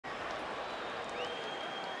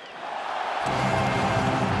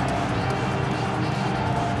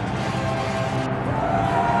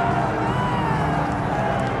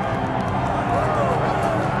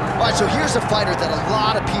Here's a fighter that a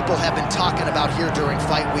lot of people have been talking about here during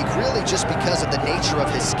fight week, really just because of the nature of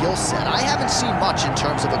his skill set. I haven't seen much in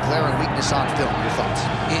terms of a glaring weakness on film. Your thoughts?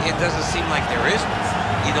 It doesn't seem like there is.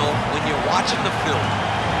 You know, when you're watching the film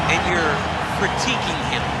and you're critiquing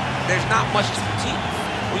him, there's not much to critique.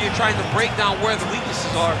 When you're trying to break down where the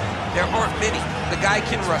weaknesses are, there aren't many. The guy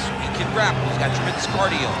can wrestle, he can grapple, he's got tremendous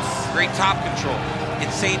cardio, great top control,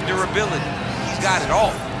 insane durability. He's got it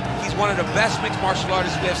all. He's one of the best mixed martial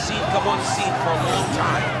artists we have seen come on the scene for a long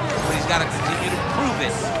time. But he's got to continue to prove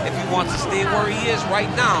it if he wants to stay where he is right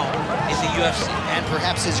now in the UFC. And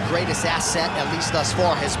perhaps his greatest asset, at least thus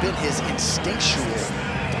far, has been his instinctual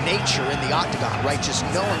nature in the octagon, right? Just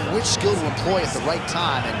knowing which skill to employ at the right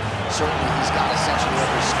time, and certainly he's got essentially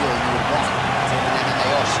every skill you would want in an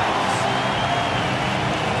MMA arsenal.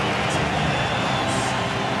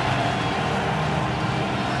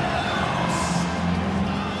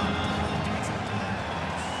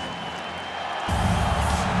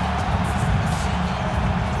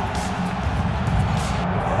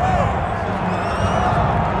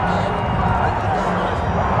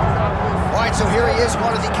 So here he is,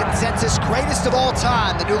 one of the consensus greatest of all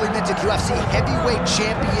time, the newly minted UFC heavyweight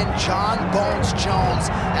champion, Jon Bones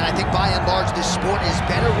Jones. And I think by and large, this sport is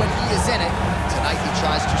better when he is in it. Tonight, he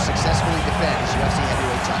tries to successfully defend his UFC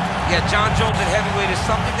heavyweight title. Yeah, Jon Jones at heavyweight is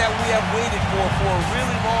something that we have waited for a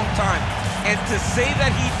really long time. And to say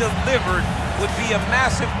that he delivered would be a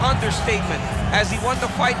massive understatement as he won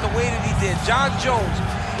the fight the way that he did. Jon Jones,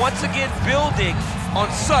 once again, building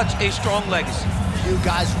on such a strong legacy. You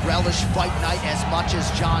guys relish fight night as much as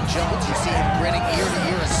Jon Jones. You see him grinning ear to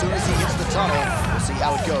ear as soon as he hits the tunnel. We'll see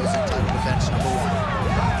how it goes in title defense number 1.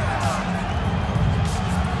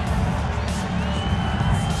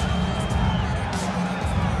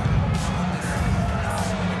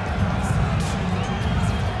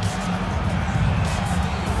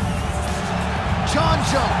 Jon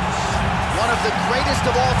Jones, one of the greatest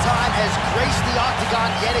of all time, has graced the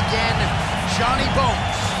octagon yet again. Johnny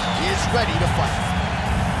Bones is ready to fight.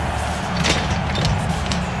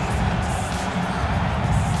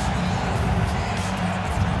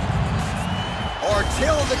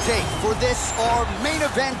 Till the tape for this, our main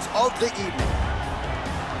event of the evening.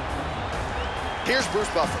 Here's Bruce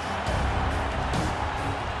Buffer.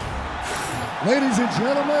 Ladies and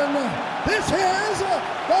gentlemen, this is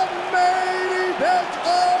the main event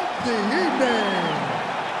of the evening.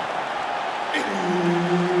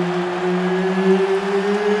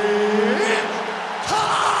 It's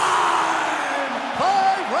time!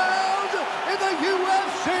 5 rounds in the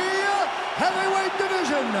UFC heavyweight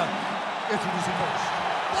division. Introducing first,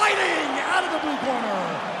 fighting out of the blue corner,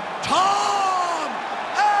 Tom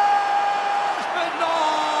Aspinall!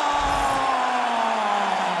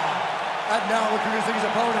 And now introducing his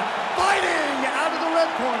opponent, fighting out of the red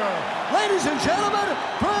corner, ladies and gentlemen,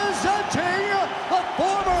 presenting the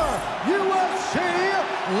former UFC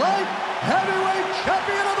light heavyweight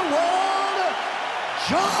champion of the world,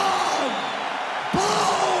 Jon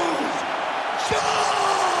Bones Jones!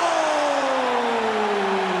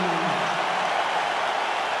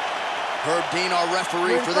 Herb Dean, our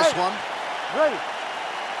referee for this one. Ready.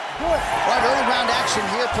 Good. Right, early round action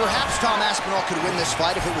here. Perhaps Tom Aspinall could win this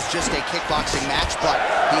fight if it was just a kickboxing match, but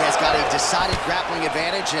he has got a decided grappling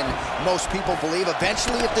advantage, and most people believe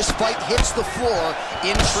eventually if this fight hits the floor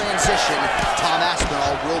in transition, Tom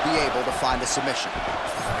Aspinall will be able to find a submission.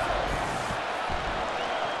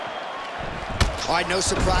 All right, no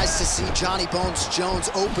surprise to see Johnny Bones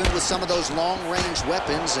Jones open with some of those long-range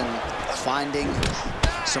weapons and finding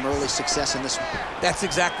some early success in this one. That's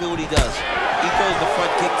exactly what he does. He throws the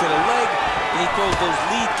front kick to the leg, and he throws those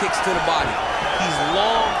lead kicks to the body. He's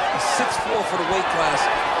long, he's 6'4" for the weight class,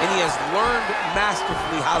 and he has learned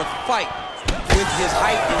masterfully how to fight with his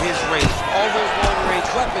height and his range. All those long-range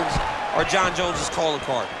weapons are Jon Jones's calling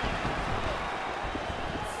card.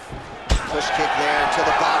 Push kick there to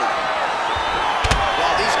the body.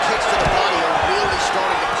 Well, these kicks to the body are really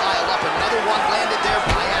starting to pile up. Another one landed there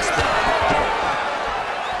by Aspinall.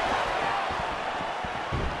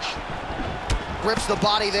 Grips the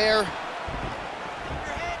body there.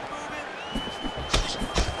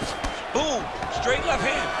 Boom, straight left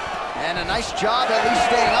hand. And a nice job at least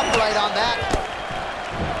staying upright on that.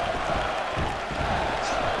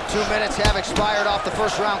 2 minutes have expired off the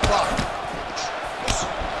first round clock.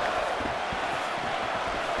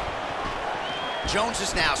 Jones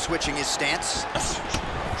is now switching his stance.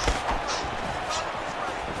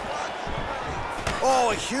 Oh,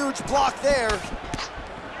 a huge block there.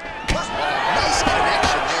 Nice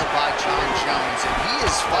connection there by Jon Jones, and he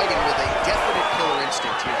is fighting with a definite killer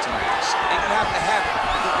instinct here tonight. And you have to have it,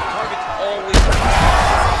 because the target's always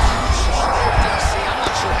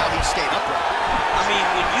sure how he stayed upright. I mean,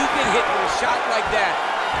 when you get hit with a shot like that,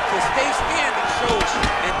 to stay standing shows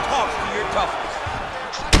and talks to your toughness.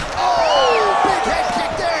 Oh, big head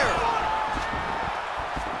kick there.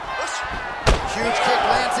 Huge kick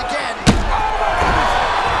lands again.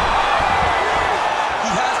 He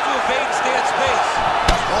has to evade and stay at space.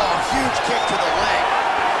 Oh, huge kick to the leg.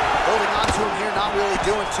 Holding on to him here, not really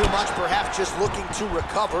doing too much, perhaps just looking to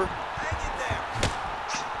recover.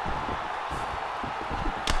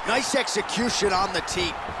 Nice execution on the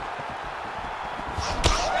teep.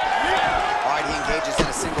 All right, he engages in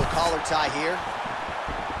a single collar tie here.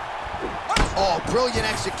 Oh, brilliant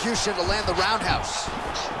execution to land the roundhouse.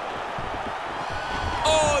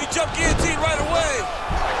 Oh, he jumped guillotine right away.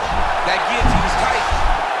 That guillotine is tight.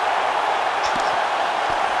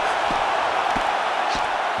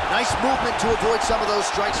 Nice movement to avoid some of those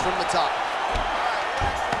strikes from the top.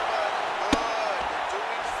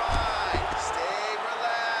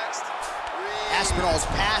 Aspinall's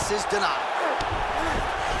pass is denied.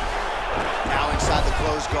 Now inside the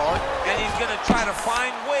closed guard. And he's gonna try to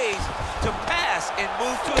find ways to pass and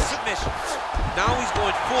move to a submission. Now he's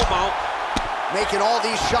going full mount. Making all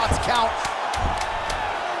these shots count.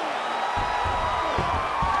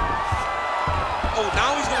 Oh,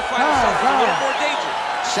 now he's gonna find himself in a little more danger.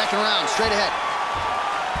 Second round, straight ahead.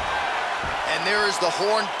 And there is the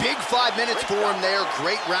horn. Big 5 minutes for him there.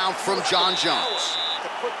 Great round from Jon Jones. To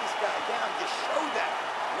put this guy down, to show that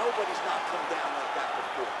nobody's knocked him down like that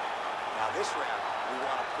before. Now this round, we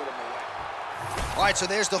want to put him away. All right, so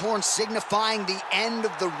there's the horn signifying the end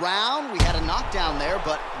of the round. We had a knockdown there,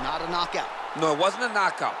 but not a knockout. No, it wasn't a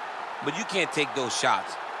knockout, but you can't take those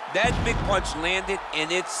shots. That big punch landed,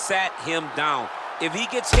 and it sat him down. If he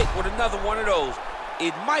gets hit with another one of those,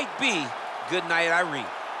 it might be good night, Irene.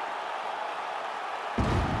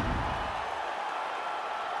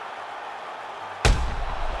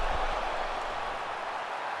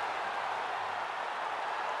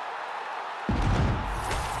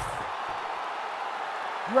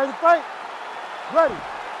 You ready to fight? Ready.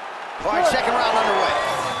 All right, second round underway.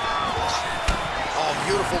 Oh,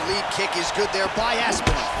 beautiful lead kick is good there by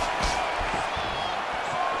Aspinall.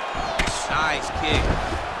 Nice kick.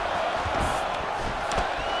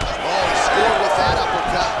 Oh, he scored with that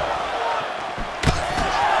uppercut.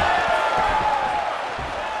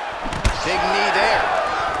 Big knee there.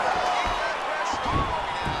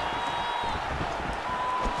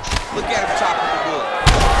 Look at him chopping the wood.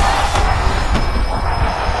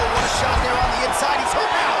 Oh, what a shot there on the inside. He's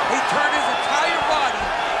hurt now. He turned his entire body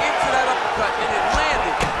into that uppercut, and it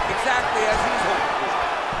landed exactly as he was hoping for.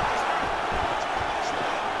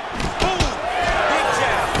 Boom! Big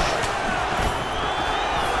jab.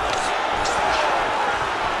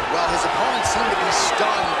 Well, his opponent seemed to be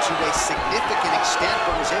stunned to a significant extent,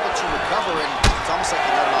 but was able to recover, and it's almost like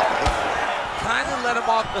he let him off the hook. Kind of let him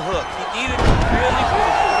off the hook. He needed to really put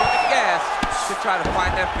his foot on the gas to try to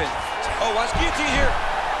find that finish. Oh, watch guillotine here.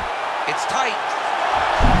 It's tight.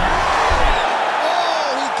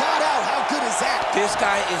 Oh, he got out. How good is that? This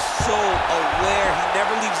guy is so aware. He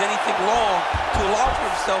never leaves anything long to allow for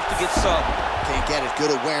himself to get subbed. Can't get it.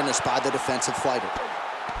 Good awareness by the defensive fighter.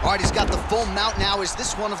 All right, he's got the full mount now. Is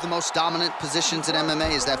this one of the most dominant positions in MMA?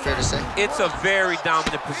 Is that fair to say? It's a very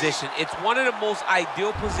dominant position. It's one of the most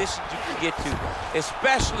ideal positions you can get to,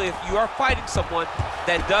 especially if you are fighting someone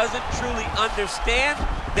that doesn't truly understand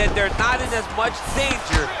that they're not in as much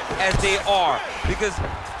danger as they are, because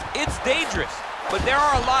it's dangerous, but there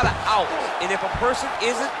are a lot of outs, and if a person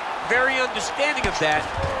isn't very understanding of that,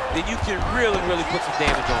 then you can really, really put some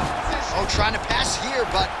damage on them. Oh, trying to pass here,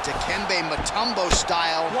 but Dikembe Mutombo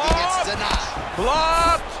style, he gets denied.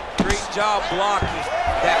 Blocked! Great job blocking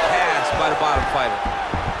that pass by the bottom fighter.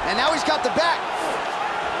 And now he's got the back.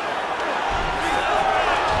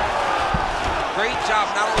 Great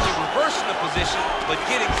job not only reversing the position, but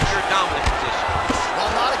getting to your dominant position.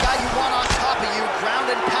 Well, not a guy you want on top of you. Ground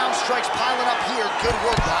and pound strikes piling up here. Good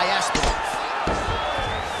work by Aspinall.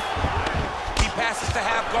 He passes to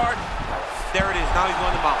half guard. There it is. Now he's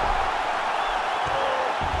going to mount.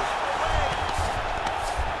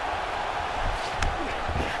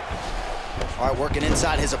 All right, working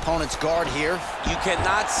inside his opponent's guard here. You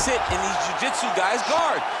cannot sit in these jiu-jitsu guys'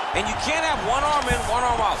 guard. And you can't have one arm in, one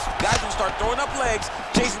arm out. Guys will start throwing up legs,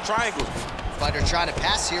 chasing triangles. Fighter trying to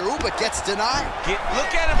pass here, ooh, but gets denied.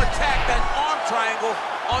 Look at him attack that arm triangle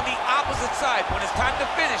on the opposite side. When it's time to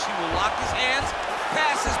finish, he will lock his hands,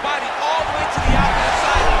 pass his body all the way to the opposite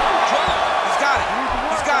side. He's got it.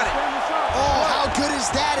 He's got it. Oh, how good is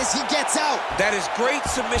that as he gets out? That is great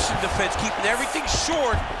submission defense, keeping everything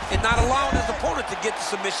short and not allowing his opponent to get the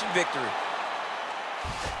submission victory.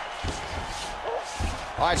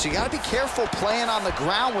 All right, so you got to be careful playing on the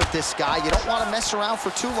ground with this guy. You don't want to mess around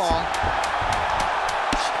for too long.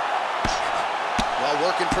 Well,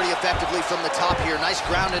 working pretty effectively from the top here. Nice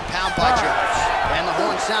ground and pound by Jones. And the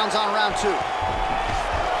horn sounds on round 2.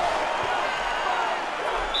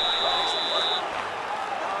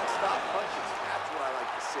 Non-stop punches. That's what I like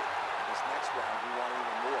to see. This next round, we want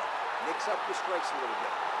even more. Mix up the strikes a little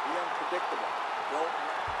bit. Be unpredictable.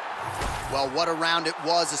 Well, what a round it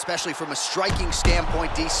was, especially from a striking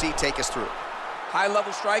standpoint. DC, take us through.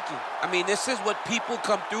 High-level striking. I mean, this is what people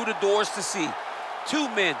come through the doors to see. 2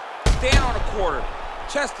 men stand on a quarter,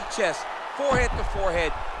 chest to chest, forehead to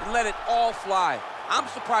forehead, and let it all fly. I'm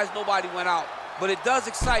surprised nobody went out, but it does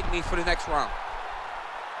excite me for the next round.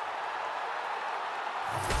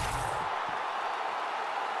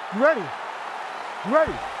 You ready? You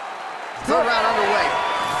ready? Third round underway.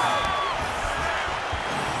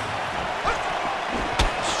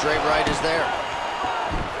 Straight right is there.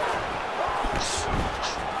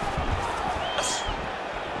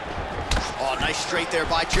 Oh, nice straight there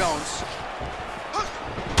by Jones.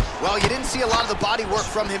 Well, you didn't see a lot of the body work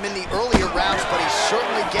from him in the earlier rounds, but he's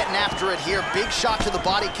certainly getting after it here. Big shot to the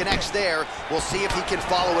body connects there. We'll see if he can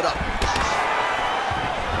follow it up.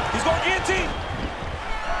 He's going guillotine.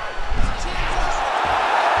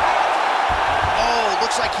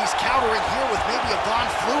 Looks like he's countering here with maybe a Von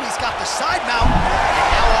Flu. He's got the side mount. And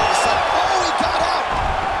now all of a sudden, oh, he got out.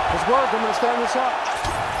 Let's work. I'm going to stand this up.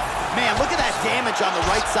 Man, look at that damage on the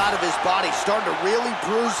right side of his body. Starting to really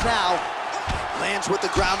bruise now. Lands with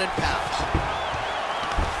the ground and pound.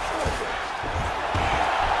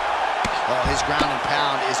 Oh, his ground and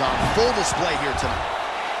pound is on full display here tonight.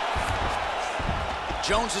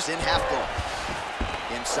 Jones is in half guard.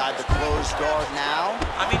 Inside the closed guard now.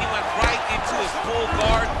 I mean, he went right into his full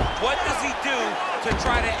guard. What does he do to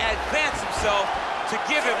try to advance himself to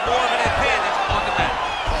give him more of an advantage on the mat?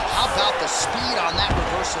 Oh, how about the speed on that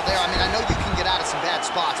reversal there? I mean, I know you can get out of some bad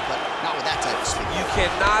spots, but not with that type of speed. You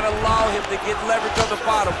cannot allow him to get leverage on the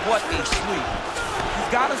bottom. What a sweep.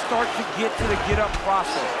 He's got to start to get to the get-up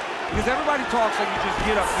process. Because everybody talks like you just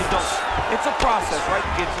get up, you don't. It's a process, right?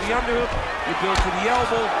 You get to the underhook, you build to the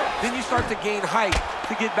elbow, then you start to gain height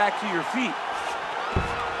to get back to your feet.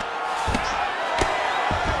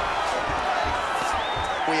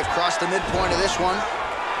 We have crossed the midpoint of this one.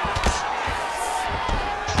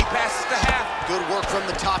 He passes the half. Good work from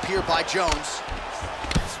the top here by Jones.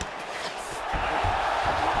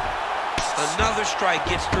 Another strike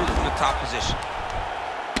gets through from the top position.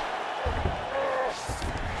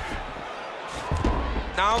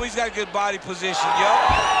 Now he's got a good body position, yo.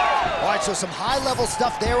 All right, so some high-level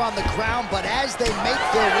stuff there on the ground, but as they make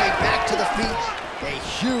their way back to the feet, a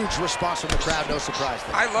huge response from the crowd, no surprise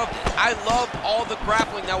there. I loved it. I loved all the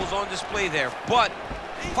grappling that was on display there, but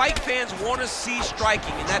fight fans want to see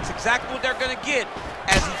striking, and that's exactly what they're going to get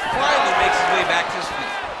as he finally makes his way back to his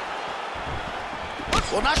feet.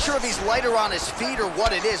 Well, not sure if he's lighter on his feet or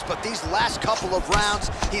what it is, but these last couple of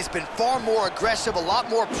rounds, he's been far more aggressive, a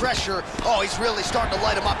lot more pressure. Oh, he's really starting to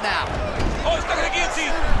light him up now. Oh, he's stuck in the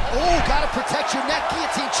guillotine. Oh, gotta protect your neck.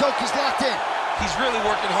 Guillotine choke is locked in. He's really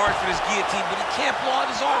working hard for this guillotine, but he can't blow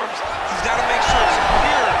out his arms. He's got to make sure it's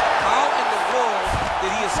secure. How in the world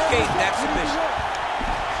did he escape that submission?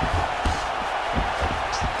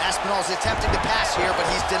 Aspinall's attempting to pass here, but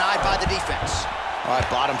he's denied by the defense. All right,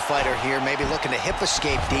 bottom fighter here, maybe looking to hip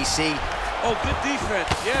escape, DC. Oh, good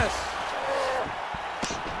defense, yes.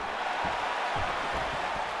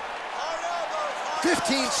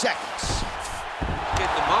 15 seconds.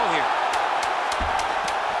 Getting them out here.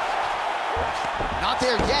 Not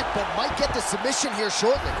there yet, but might get the submission here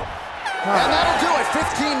shortly. And that'll do it.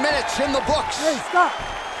 15 minutes in the books. Hey, stop.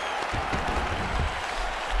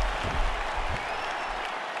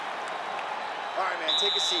 All right, man,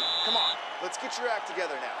 take a seat. Come on, let's get your act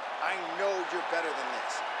together now. I know you're better than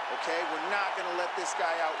this, okay? We're not gonna let this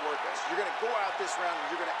guy outwork us. You're gonna go out this round and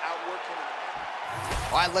you're gonna outwork him.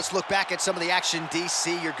 All right, let's look back at some of the action,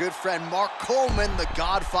 DC. Your good friend Mark Coleman, the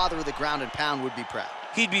godfather of the ground and pound, would be proud.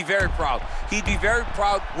 He'd be very proud. He'd be very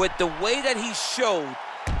proud with the way that he showed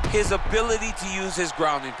his ability to use his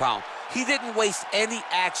ground and pound. He didn't waste any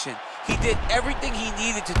action. He did everything he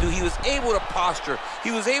needed to do. He was able to posture.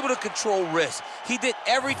 He was able to control wrist. He did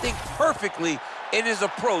everything perfectly in his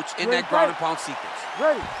approach in that ground and pound sequence.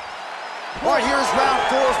 Ready. All right, here's round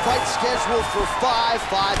 4, fight scheduled for 5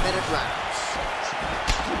 5-minute rounds.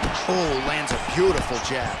 Oh, lands a beautiful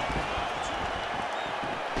jab.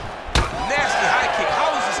 Nasty high kick.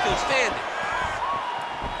 How is he still standing?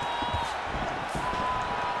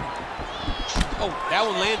 Oh, that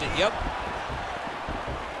one landed, yep.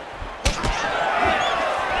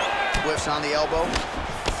 Whiffs on the elbow.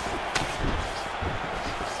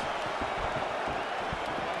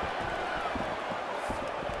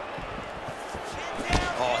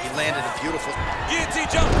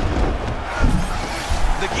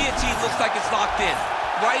 like it's locked in.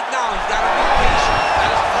 Right now, he's got to be patient.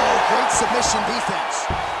 Oh, great submission defense.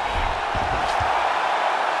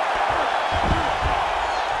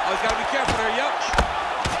 Oh, he's got to be careful there, yep.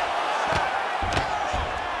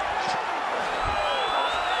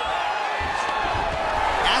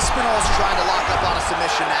 Aspinall's trying to lock up on a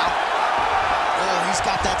submission now. Oh, he's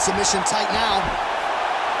got that submission tight now.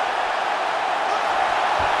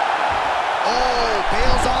 Oh,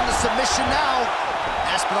 bails on the submission now.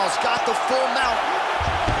 Aspinall's got the full mount.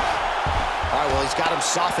 All right, well, he's got him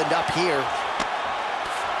softened up here.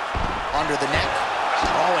 Under the neck.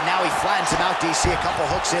 Oh, and now he flattens him out, DC. A couple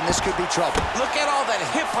hooks in. This could be trouble. Look at all that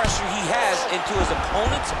hip pressure he has into his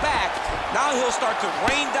opponent's back. Now he'll start to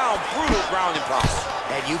rain down brutal ground and pound.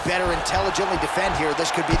 And you better intelligently defend here.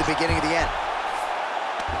 This could be the beginning of the end.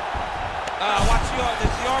 Watch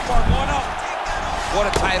the armbar going up.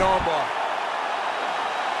 What a tight armbar.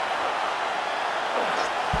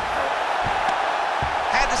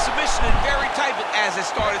 Had the submission in very tight, but as it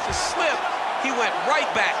started to slip, he went right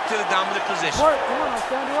back to the dominant position. Work, come on, I'll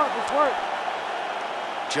stand you up, it's work.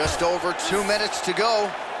 Just over 2 minutes to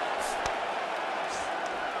go.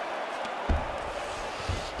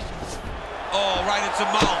 Oh, right into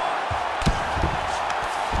mount.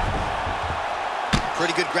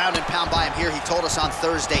 Pretty good ground and pound by him here. He told us on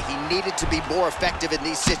Thursday he needed to be more effective in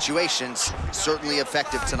these situations. Certainly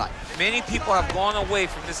effective tonight. Many people have gone away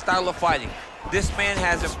from this style of fighting. This man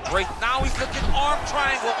has embraced. Now he's looking arm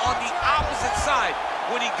triangle on the opposite side.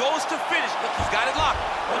 When he goes to finish, look, he's got it locked.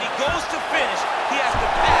 When he goes to finish, he has to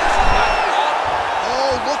pass. He's got it all.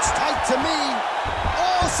 Oh, looks tight to me.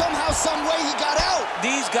 Oh, somehow, some way he got out.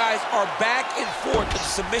 These guys are back and forth. The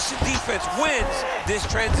submission defense wins this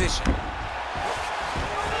transition.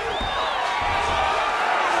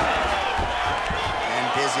 And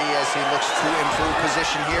busy as he looks to improve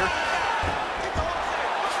position here.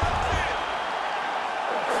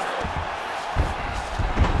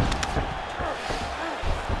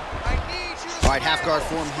 All right, half guard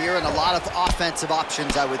form here, and a lot of offensive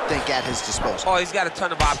options, I would think, at his disposal. Oh, he's got a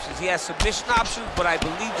ton of options. He has submission options, but I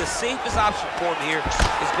believe the safest option for him here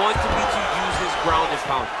is going to be to use his ground and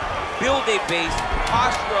pound. Build a base,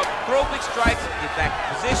 posture up, throw big strikes, get back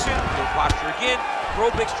in position, build posture again, throw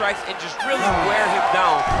big strikes, and just really wear him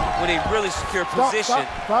down with a really secure position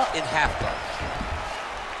in half guard.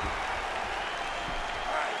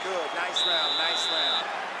 All right, good. Nice round, nice round.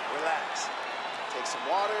 Relax. Take some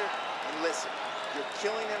water and listen. You're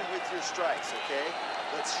killing him with your strikes, okay?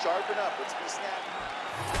 Let's sharpen up. Let's be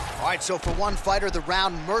snappy. All right, so for one fighter, the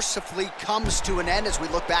round mercifully comes to an end as we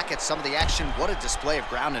look back at some of the action. What a display of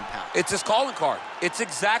ground and pound. It's his calling card. It's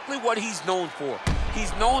exactly what he's known for.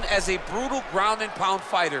 He's known as a brutal ground and pound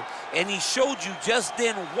fighter, and he showed you just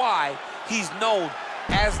then why he's known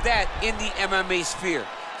as that in the MMA sphere.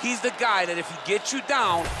 He's the guy that if he gets you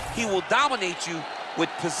down, he will dominate you with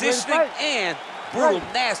positioning and brutal,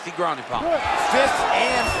 nasty ground and pound. Fifth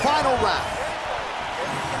and final round.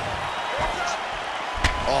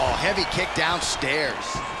 Oh, heavy kick downstairs.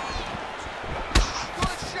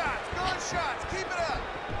 Good shots, keep it up.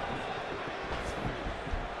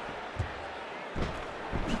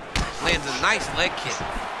 Lands a nice leg kick.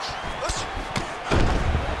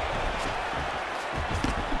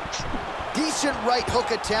 Decent right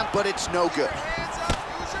hook attempt, but it's no good. Hands up,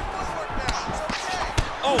 use your footwork now. It's okay.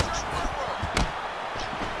 Oh.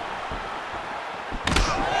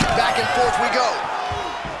 Back and forth we go.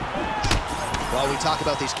 Well, we talk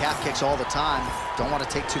about these calf kicks all the time. Don't want to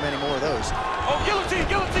take too many more of those. Oh, guillotine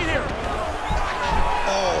here.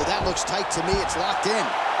 Oh, that looks tight to me. It's locked in.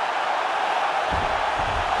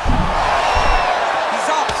 He's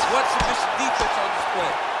off. What submission defense on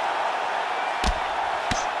display.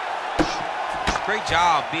 Great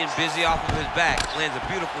job being busy off of his back. Lands a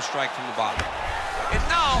beautiful strike from the bottom. And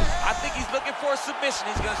now, I think he's looking for a submission.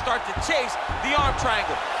 He's going to start to chase the arm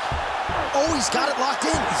triangle. Oh, he's got it locked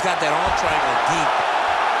in. He's got that arm triangle deep.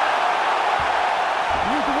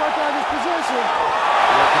 You need to work out his position.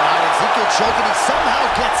 Working on Ezekiel choking, he somehow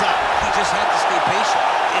gets out. He just had to stay patient.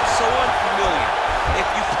 It's so unfamiliar. If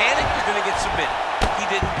you panic, you're going to get submitted. He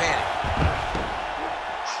didn't panic.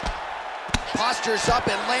 Postures up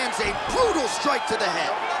and lands a brutal strike to the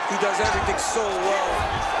head. He does everything so well,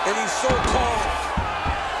 and he's so calm.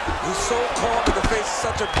 He's so calm in the face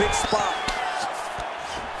of such a big spot.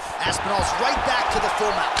 Aspinall's right back to the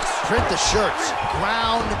full mount. Print the shirts,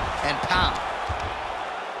 ground and pound.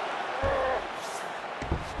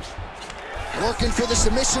 Working for the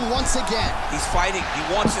submission once again. He's fighting.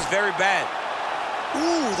 He wants this very bad.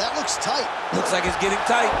 Ooh, that looks tight. Looks like it's getting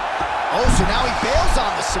tight. Oh, so now he bails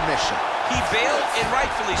on the submission. He bailed, and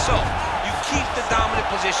rightfully so. You keep the dominant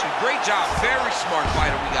position. Great job. Very smart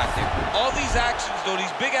fighter we got there. All these actions, though,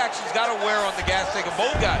 these big actions got to wear on the gas tank of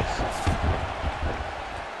both guys.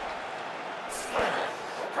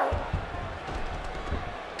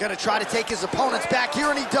 Gonna try to take his opponents back here,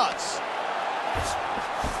 and he does.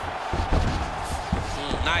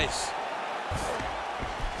 Nice.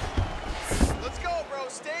 Let's go, bro.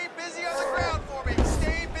 Stay busy on the ground for me.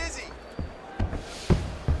 Stay busy.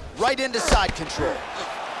 Right into side control.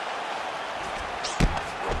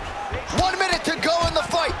 1 minute to go in the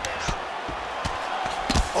fight.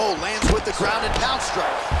 Oh, lands with the ground and pound strike.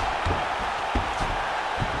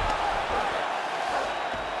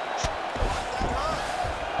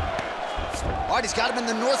 All right, he's got him in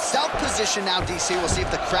the north-south position now, DC. We'll see if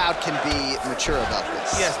the crowd can be mature about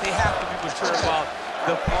this. Yes, they have to be mature about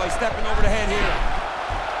the he's stepping over the head here.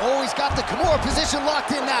 Oh, he's got the Kimura position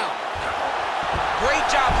locked in now. Great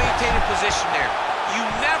job maintaining position there. You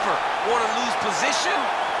never want to lose position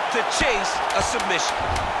to chase a submission.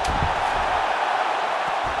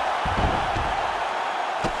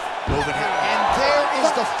 Moving him. And there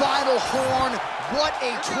is the final horn. What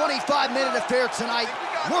a 25-minute affair tonight.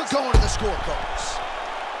 We're going to the scorecards.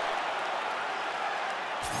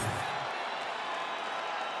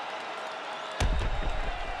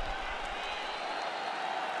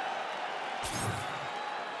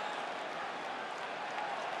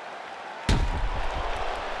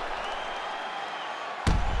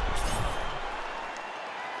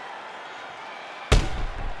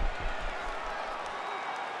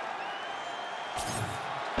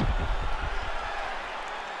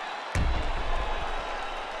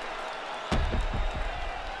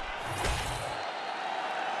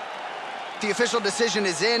 The official decision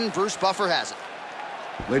is in. Bruce Buffer has it.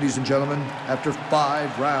 Ladies and gentlemen, after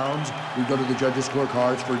 5 rounds, we go to the judges'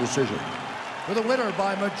 scorecards for a decision. For the winner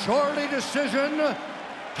by majority decision,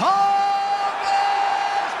 Aspinall!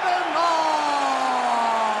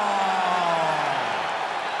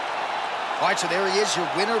 All right, so there he is, your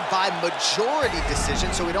winner by majority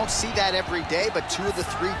decision. So we don't see that every day, but 2 of the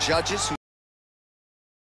 3 judges who